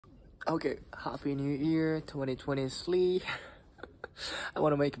Okay, Happy New Year 2023. I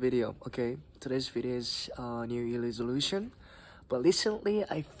want to make a video. Okay, today's video is New Year resolution. But recently,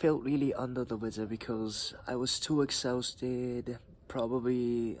 I felt really under the weather because I was too exhausted.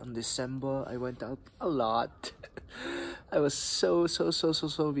 Probably in December, I went out a lot. I was so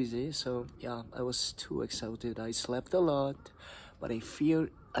busy. So yeah, I was too exhausted. I slept a lot, but I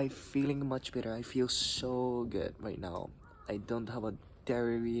feeling much better. I feel so good right now. I don't have a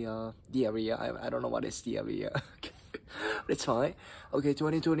diarrhea. I don't know what is diarrhea. But it's fine. Okay,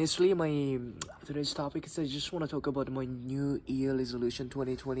 2023, my today's topic is I just want to talk about my New Year resolution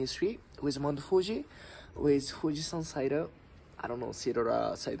 2023 with Mount Fuji, with Fujisan cider. I don't know,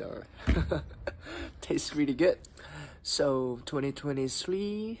 cider. Tastes really good. So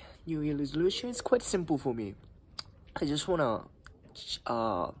 2023 New Year resolution is quite simple for me. I just wanna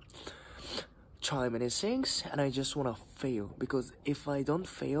try many things and I just wanna fail, because if I don't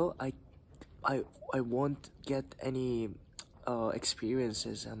fail, I won't get any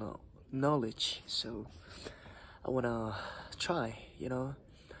experiences and knowledge. So I wanna try,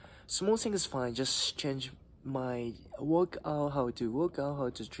 small thing is fine. Just change my workout, how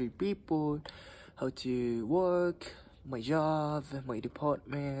to treat people, how to work, my job, my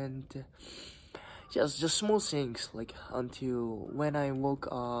department. Just small things, like until when I woke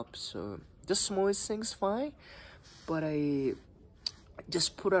up. So just small things fine, but I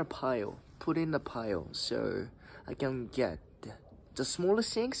just put in a pile so I can get the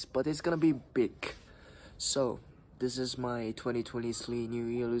smallest things, but it's gonna be big. So this is my 2023 New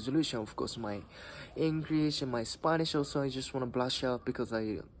Year resolution. Of course, my English and my Spanish also I just want to brush up because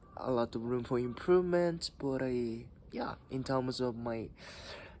I a lot of room for improvement. But in terms of my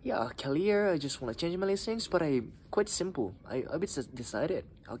career, I just want to change many things, but I quite simple. I just decided,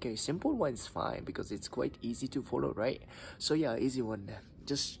 okay, simple one is fine because it's quite easy to follow, right? So yeah, easy one.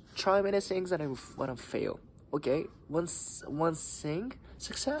 Just try many things and I wanna fail. Okay, one thing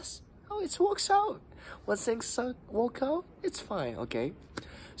success, oh, it works out. One thing work out, it's fine. Okay,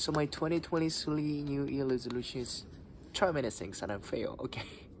 so my 2023 New Year resolution is try many things and I fail. Okay.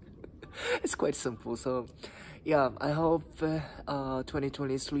 It's quite simple. So yeah, I hope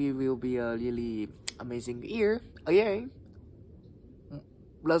 2023 will be a really amazing year again,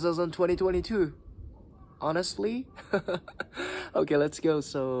 rather than 2022, honestly. Okay, let's go.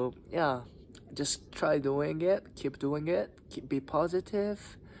 So yeah, just try doing it, keep doing it, be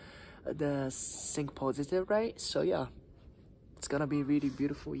positive, think positive, right? So yeah, it's gonna be a really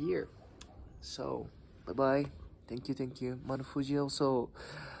beautiful year. So bye bye, thank you. Mount Fuji also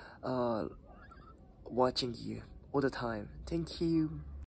watching you all the time. Thank you.